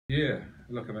Yeah,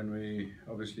 look, I mean, we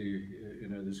obviously,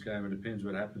 this game, it depends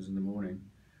what happens in the morning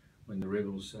when the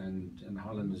Rebels and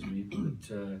Highlanders meet.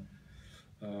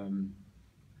 And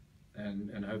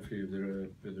hopefully if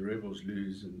the Rebels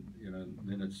lose, and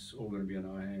then it's all going to be in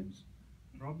our hands.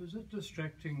 Rob, is it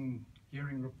distracting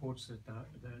hearing reports that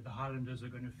the Highlanders are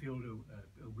going to field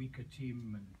a weaker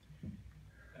team,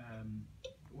 and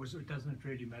doesn't it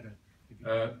really matter?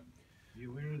 Are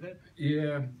you aware of that?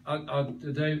 Yeah,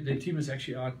 their team is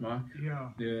actually out, Mark.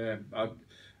 Yeah. I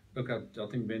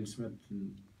think Ben Smith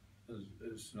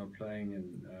is not playing,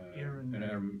 and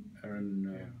Aaron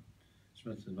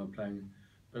Smith is not playing.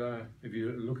 But if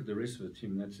you look at the rest of the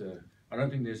team, I don't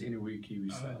think there's any weak Kiwi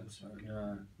sides. Okay.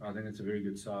 I think it's a very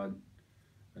good side.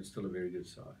 It's still a very good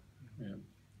side. Yeah.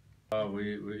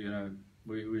 We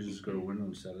just got to win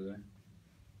on Saturday.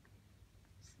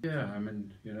 Yeah, I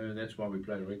mean, that's why we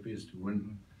play rugby, is to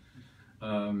win.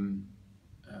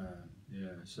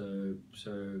 So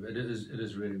it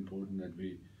is really important that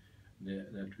we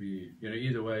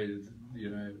either way,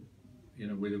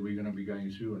 whether we're going to be going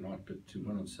through or not, but to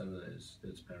win on Saturday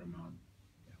that's paramount.